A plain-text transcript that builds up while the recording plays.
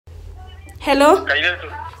Hello?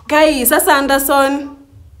 Guys, sasa Anderson.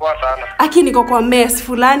 Poa sana. Aki niko kwa mess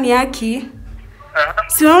fulani aki.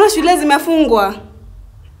 Si unaona shule zimefungwa?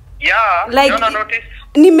 Yeah, like, notice.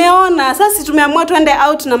 Nimeona sasa tumeamua twende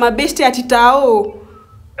out na mabeshte ati tao.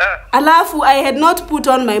 Alafu I had not put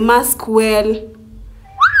on my mask well.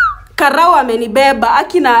 Karao amenibeba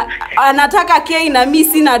akina anataka kei na mimi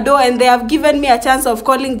sina do, and they have given me a chance of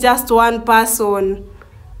calling just one person.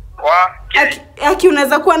 Aki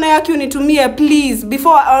unaweza kuwa nayo aki unitumie please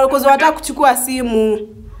before because wataka kuchukua simu.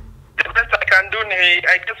 The best I can do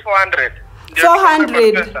I guess 400.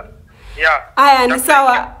 Yeah. Aya ni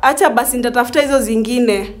sawa, acha basi nitatafuta hizo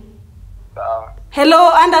zingine. Sawa.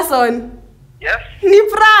 Hello Anderson. Yes. Ni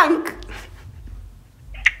prank.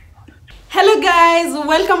 Hello guys,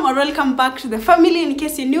 welcome back to the family. In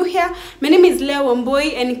case you're new here, my name is Leah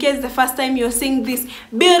Wamboi, and in case the first time you're seeing this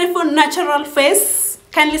beautiful natural face,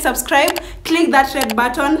 kindly subscribe, click that red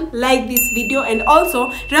button, like this video, and also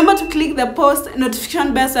remember to click the post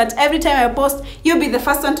notification bell so that every time I post you'll be the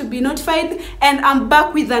first one to be notified. And I'm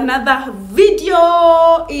back with another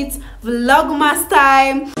video. It's Vlogmas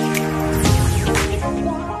time.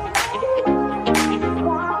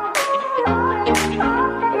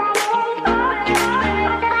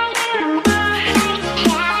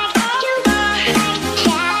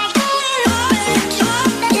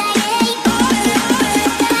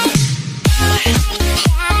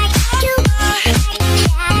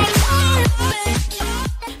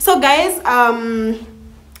 So guys,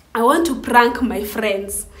 I want to prank my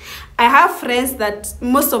friends. I have friends that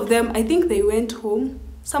most of them, I think they went home.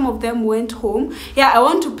 Some of them went home. Yeah, I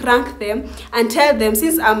want to prank them and tell them,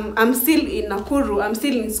 since I'm still in Nakuru, I'm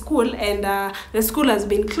still in school, and the school has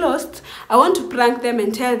been closed. I want to prank them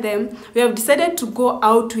and tell them we have decided to go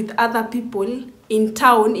out with other people in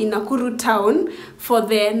town, in Nakuru town, for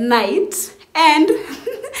the night. And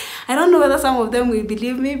I don't know whether some of them will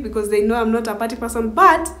believe me because they know I'm not a party person,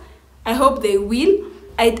 but I hope they will.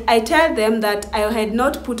 I tell them that I had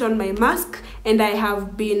not put on my mask and I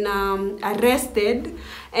have been arrested,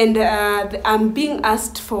 and I'm being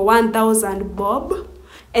asked for 1,000 bob.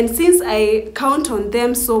 And since I count on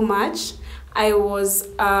them so much, I was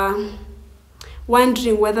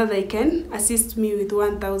wondering whether they can assist me with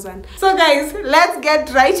 1,000. So guys, let's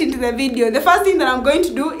get right into the video. The first thing that I'm going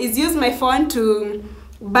to do is use my phone to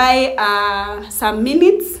buy some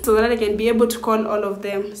minutes so that I can be able to call all of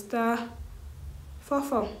them.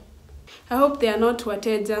 *44. I hope they are not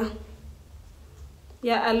wateja.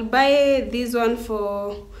 Yeah, I'll buy this one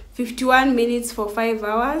for 51 minutes for 5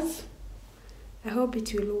 hours. I hope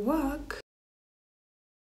it will work.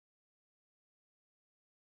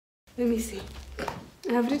 Let me see.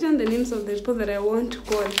 I have written the names of the people that I want to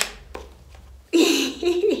call.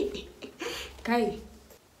 Kai.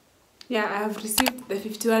 Yeah, I have received the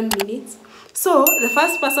 51 minutes. So, the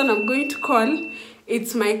first person I'm going to call,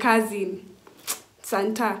 it's my cousin,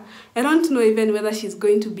 Santa. I don't know even whether she's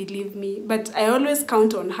going to believe me, but I always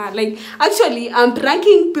count on her. Like, actually, I'm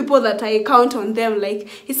pranking people that I count on them. Like,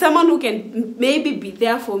 it's someone who can maybe be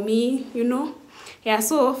there for me, you know? Yeah,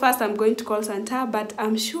 so first I'm going to call Santa, but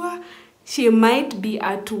I'm sure she might be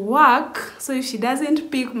at work. So if she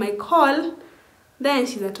doesn't pick my call, then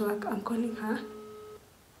she's at work. I'm calling her.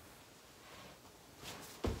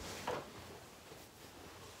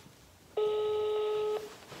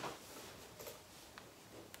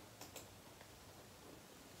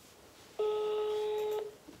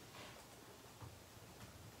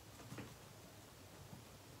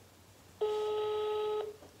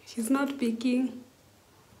 She's not picking.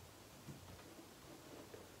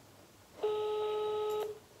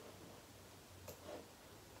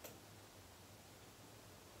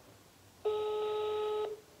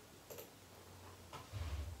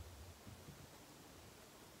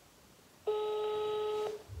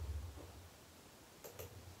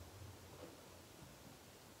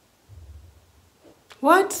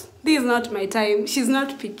 What? This is not my time. She's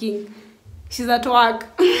not picking. She's at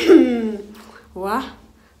work. What?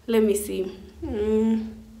 Let me see.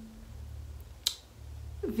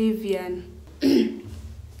 Vivian. The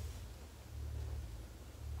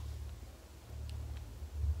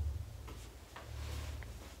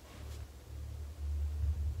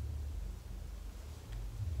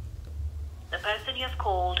person you have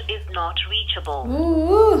called is not reachable.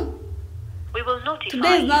 Ooh. We will notify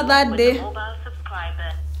Today is not that day. mobile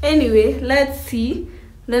subscriber. Anyway, let's see.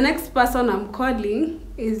 The next person I'm calling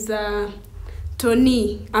is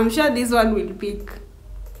Tony. I'm sure this one will pick.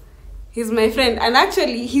 He's my friend, and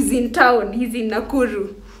actually he's in town. He's in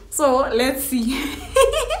Nakuru. So let's see.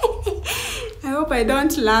 I hope I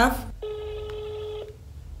don't laugh.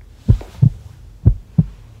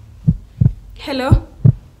 Hello?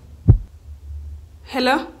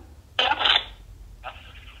 Hello?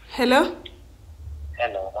 Hello?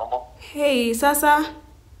 Hello, mambo. Hey, sasa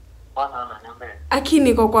Bwana niambie. aki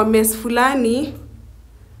niko kwa mess fulani.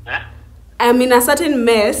 Eh? I'm in a certain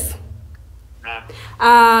mess.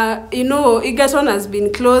 You know, Egerton has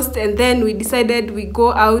been closed, and then we decided we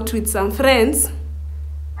go out with some friends.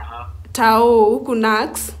 Tao, huku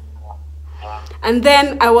Nax. And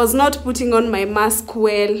then I was not putting on my mask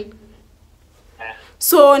well.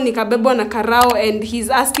 So nikabebwa na karao, and he's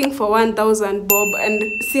asking for 1,000 bob, and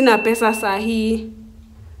sina pesa sahi.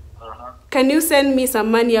 Can you send me some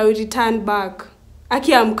money? I will return back.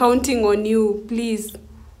 Aki, I'm counting on you, please.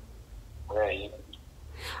 Where are you?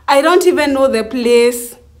 I don't even know the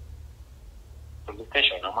place. Police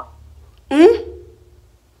station, Mama.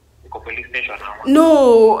 Police station, Mama.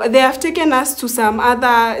 No, they have taken us to some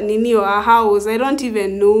other nini or a house. I don't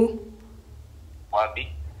even know. Wapi?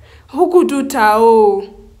 Huku tu Tao.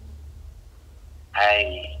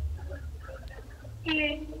 Hai.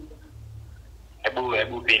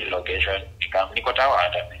 Ebu pin location. Niko Tao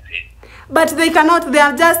hata mimi. But they cannot, they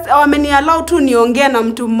are just wameniallow tu niongee na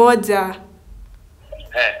mtu mmoja.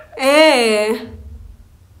 Eh.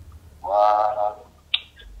 Wow.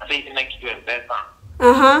 I think it's next to M-Pesa.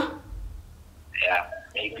 Yeah,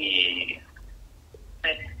 maybe.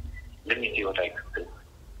 Let me see what I can do.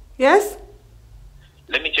 Yes?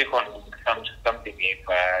 Let me check on something if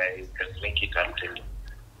I can make it until.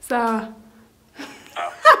 Sawa.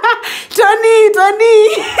 Tony.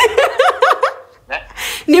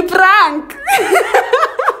 Ni prank.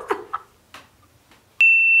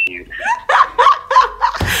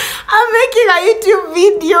 I'm making a YouTube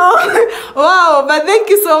video. Wow, but thank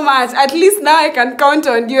you so much. At least now I can count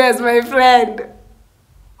on you as my friend.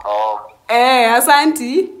 Oh.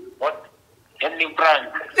 Asanti. What? Any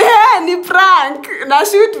prank? Ni prank. Na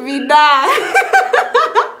shoot vida.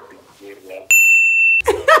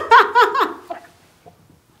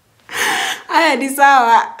 Aya, ni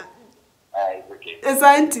sawa. It's okay.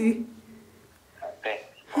 Asanti. Okay.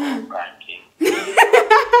 Pranking.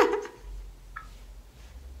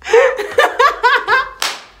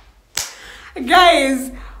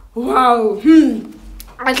 Guys, wow.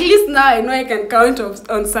 At least now I know I can count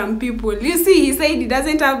on some people. You see, he said he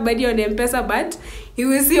doesn't have money on M-Pesa, but he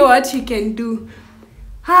will see what he can do.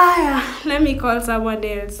 Let me call someone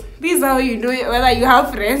else. This is how you know whether you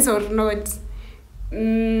have friends or not.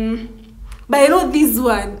 But I know this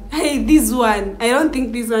one. Hey, this one. I don't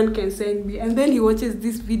think this one can send me. And then he watches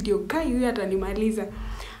this video. Kai, you atanimaliza.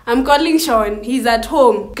 I'm calling Sean. He's at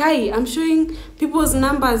home. Kai, I'm showing people's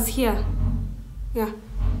numbers here. Yeah.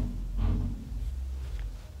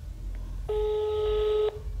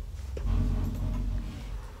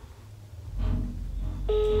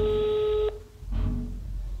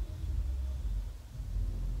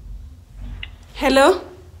 Hello?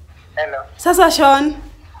 Hello. Sasa Sean.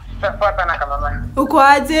 Poa sana kama mama. Uko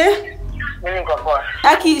aje? Mimi niko poa.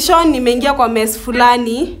 Aki Sean, nimeingia kwa mess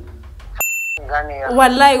fulani. Gani ya?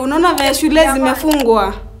 Wallahi, unaona vile shule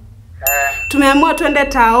zimefungwa. Tumeamua twende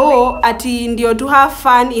Tao ati ndio to have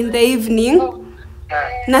fun in the evening.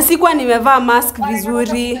 Na sikuwa nimevaa mask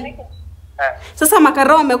vizuri. Sasa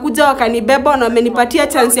makarao wamekuja wakanibeba na wamenipatia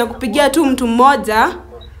chance ya kupigia tu mtu mmoja.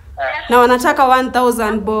 Na wanataka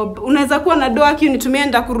 1,000 bob. Unaweza kuwa na doa kiu nitumie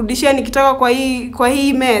nitakurudishia nikitoka kwa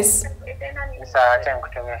hii mess. Sawa, acha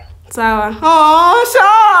nikutumie. Sawa. Oh,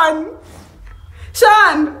 Sean.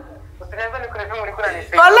 Sean. Usiniambie nikuletea ulikuwa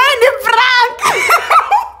ni Wallahi ni prank.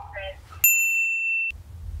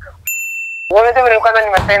 Wewe ndio kwanza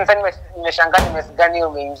nimesensa nimeshangaa nimesgani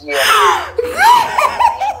umeingia.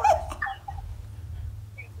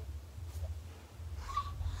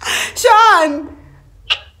 Sean.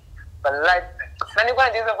 Wallahi. Na nilikuwa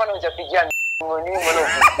najiuliza mbona hujapigia ngoni mbona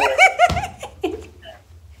usikie.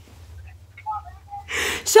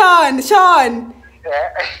 Sean.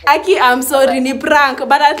 Aki, I'm sorry, ni prank,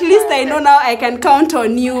 but at least I know now I can count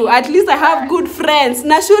on you. At least I have good friends.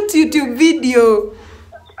 Na shoot YouTube video.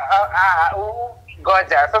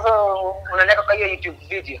 Goja, sasa unaleka kwa hiyo YouTube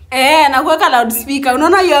video. Na kuweka loudspeaker.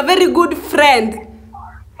 Unaona you are a very good friend.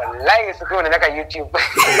 Wallahi siku unaleka YouTube.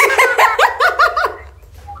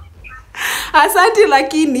 Asante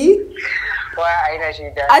lakini. Kwa haina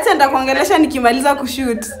shida. Acha nitakuongelesha nikimaliza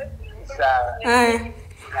kushoot. Sawa.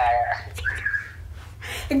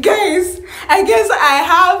 Guys, I guess I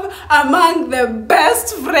have among the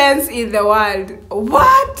best friends in the world.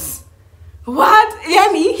 What?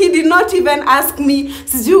 Yani, he did not even ask me,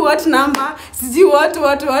 sijui what number, sijui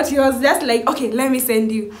what. He was just like, okay, let me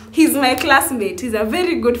send you. He's my classmate. He's a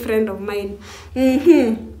very good friend of mine.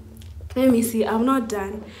 Let me see, I'm not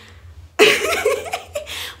done.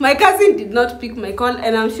 My cousin did not pick my call,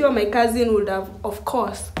 and I'm sure my cousin would have, of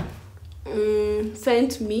course,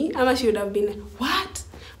 sent me. Ama she would have been like, what?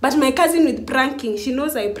 But my cousin with pranking, she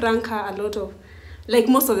knows I prank her a lot of, like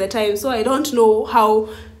most of the time. So I don't know how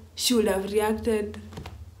she would have reacted.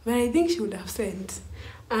 But I think she would have sent.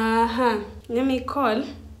 Let me call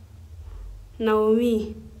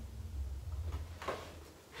Naomi.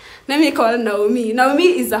 Let me call Naomi.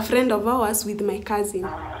 Naomi is a friend of ours with my cousin.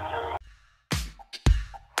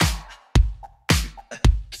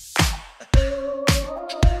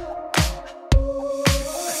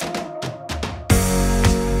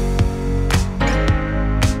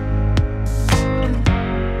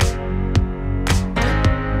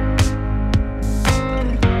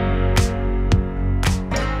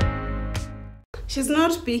 She's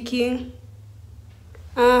not picking.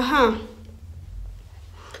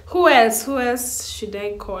 Who else should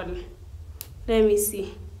I call? Let me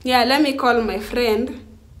see. Yeah, let me call my friend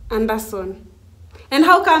Anderson. And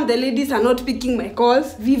how come the ladies are not picking my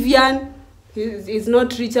calls? Vivian is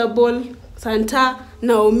not reachable. Santa,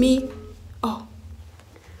 Naomi. Oh.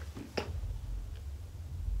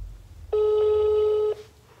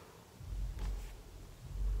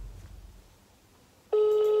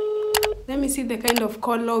 Let me see the kind of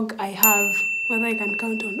call log I have, whether I can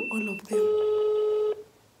count on all of them.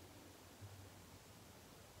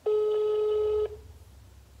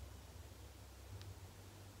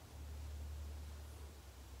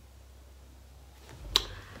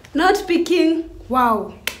 Not picking.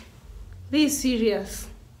 Wow. This is serious.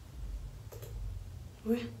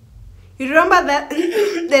 You remember that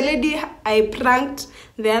the lady I pranked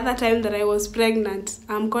the other time that I was pregnant?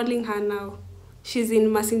 I'm calling her now. She's in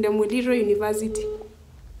Masinde Muliro University.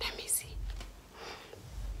 Let me see.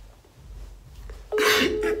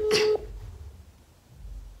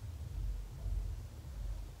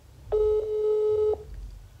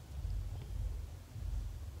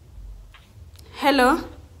 Hello.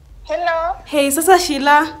 Hello. Hey, sasa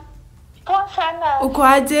Sheila. Poa sana. Uko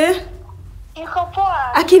aje? Niko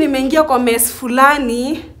poa. Aki nimeingia kwa mess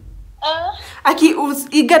fulani. Aki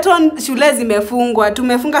Egerton shule zimefungwa.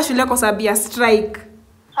 Tumefunga shule kwa sababu ya strike.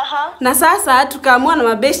 Na sasa tukaamua na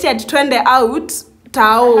mabeshti ati twende out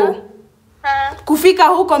tao. Kufika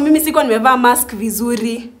huko mimi siko nimevaa mask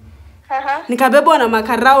vizuri. Nikabebwa na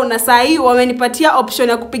makarao na saa hii wamenipatia option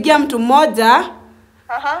ya kupigia mtu mmoja.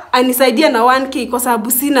 Anisaidia na 1k kwa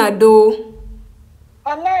sababu sina do.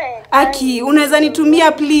 Aki, unaweza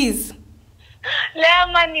nitumia please?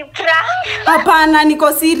 Lema ni prank. Hapana,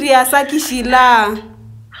 niko serious Aki Sheila.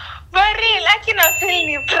 Very lucky na feel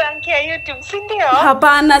ni prank ya YouTube, si ndio?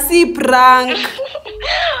 Hapana, si prank.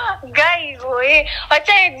 Guys,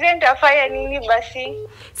 wacha exent afanya nini basi?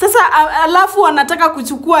 Sasa alafu wanataka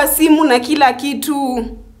kuchukua simu na kila kitu.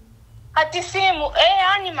 Ati simu,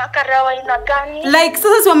 yani makarawa ina gani? Like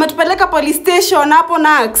sasa si wametupeleka police station hapo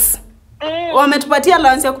Nax. Wametupatia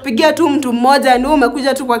allowance ya kupigia tu mtu mmoja, ndio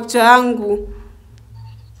umekuja tu kwa kichwa yangu.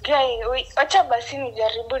 Guys, acha basi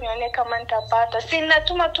nijaribu nione kama nitapata. Si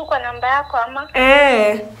natuma tu kwa namba yako ama?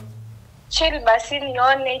 Chill basi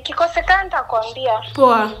nione. Ikikosekana nitakwambia.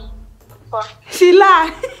 Poa. Poa. Sheila.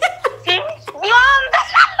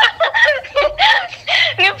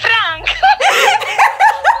 Ni prank.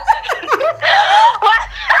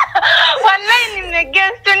 Wallahi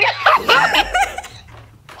nimeguess tu ni.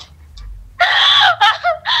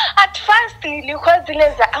 At first nilikuwa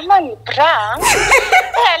zile za ama ni prank.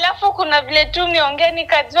 Alafu kuna vile tu niongea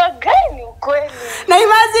nikajua gani ukweli. Na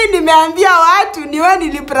imagine nimeambia watu niwe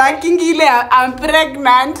nilipranking ile I'm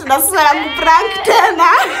pregnant na sasa nakuprank tena.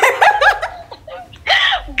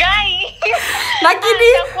 Guy.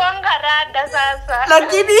 Lakini kuanga rada sasa.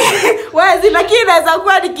 Lakini naweza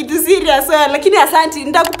kuwa ni kitu serious lakini asante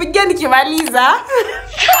nitakupigia nikimaliza.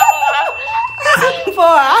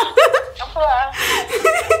 Poa.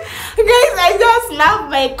 Guys, I just love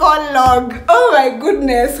my call log. Oh my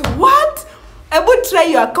goodness. What? I would try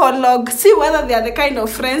your call log. See whether they are the kind of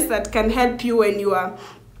friends that can help you when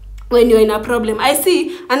you're in a problem. I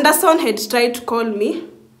see Anderson had tried to call me.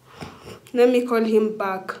 Let me call him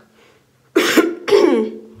back.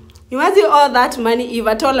 Imagine all that money if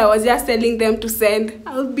at all I was just telling them to send.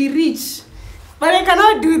 I'll be rich. But I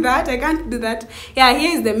cannot do that. I can't do that. Yeah,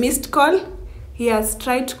 here is the missed call. He has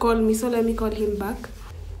tried to call me, so let me call him back.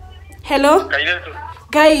 Hello?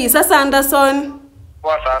 Guy, sasa Anderson.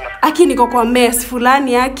 Poa sana. Aki niko kwa mess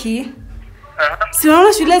fulani Aki. Si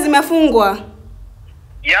unaona shule zimefungwa?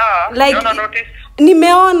 Yeah, like, you notice?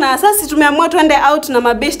 Nimeona, sasa tumeamua twende out na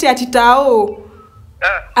mabeshte ati tao.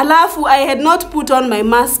 Alafu I had not put on my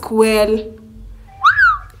mask well.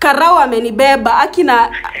 Karau amenibeba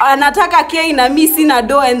akina anataka kei na mimi sina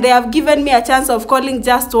do, and they have given me a chance of calling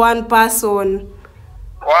just one person.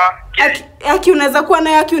 Aki unaweza kuwa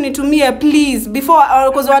nayo aki unitumie please before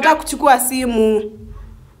because wataka kuchukua simu.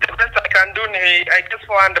 The best I can do I guess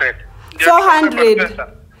 400. 400.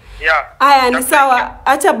 Yeah. Aya ni sawa,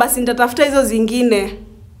 acha basi nitatafuta hizo zingine.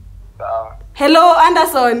 Sawa. Hello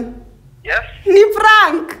Anderson. Yes. Ni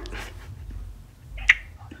prank.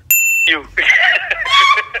 You.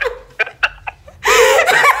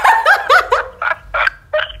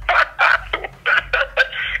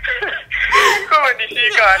 Come on,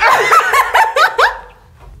 Nishika.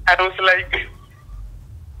 I was like,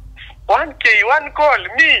 1K, one call,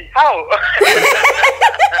 me, how?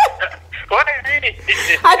 What is it?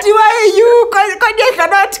 Ati why you? Because I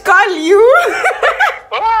cannot call you.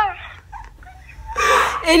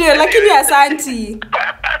 Anyway, lakini asanti.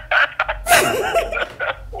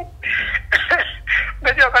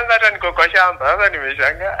 Najua kwanza hata niko kwa shamba, sasa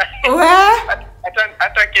nimeshangaa.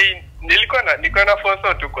 Hata Kane nilikuwa na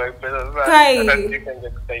force tu kwa pesa sasa. Hata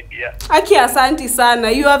ningekukusaidia. Aki asanti sana.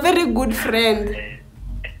 You are a very good friend.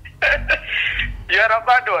 You are a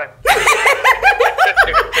bad one.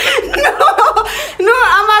 No,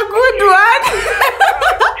 I'm a good one.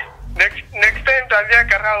 Next time tavia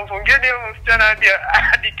Karau fungeni msichana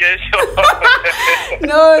hadi kesho.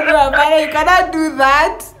 No, but you cannot do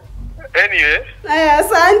that. Anyway.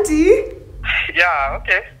 Asante. Yeah,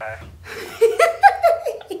 okay.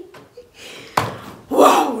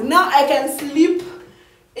 Wow, now I can sleep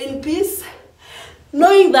in peace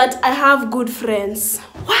knowing that I have good friends.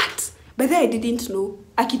 What? But then I didn't know.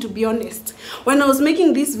 Aki, to be honest, when I was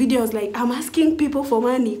making this video, I was like, I'm asking people for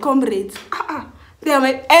money, comrades. They are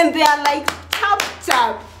and they are like tap.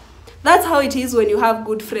 That's how it is when you have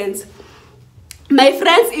good friends. My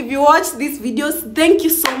friends, if you watch these videos, thank you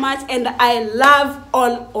so much, and I love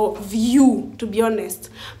all of you, to be honest.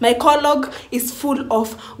 My call log is full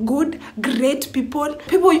of good, great people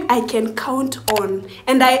I can count on,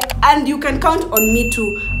 and you can count on me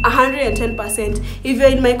too, 110%. If you're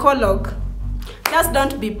in my call log, just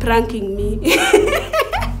don't be pranking me.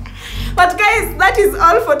 But guys, that is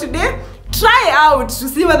all for today. Try out to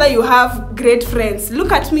see whether you have great friends.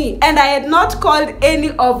 Look at me, and I had not called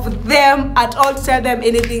any of them at all to tell them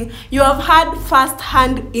anything. You have had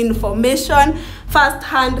first-hand information,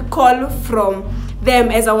 first-hand call from them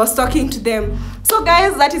as I was talking to them. So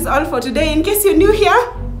guys, that is all for today. In case you're new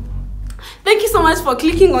here, thank you so much for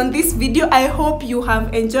clicking on this video. I hope you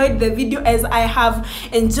have enjoyed the video as I have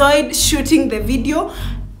enjoyed shooting the video.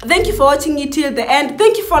 Thank you for watching it till the end.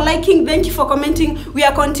 Thank you for liking. Thank you for commenting. We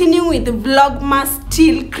are continuing with the Vlogmas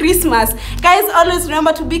till Christmas. Guys, always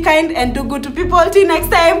remember to be kind and do good to people. Till next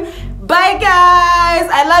time. Bye, guys.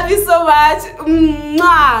 I love you so much.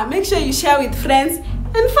 Mwah. Make sure you share with friends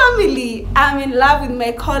and family. I'm in love with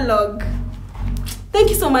my call log. Thank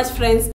you so much, friends.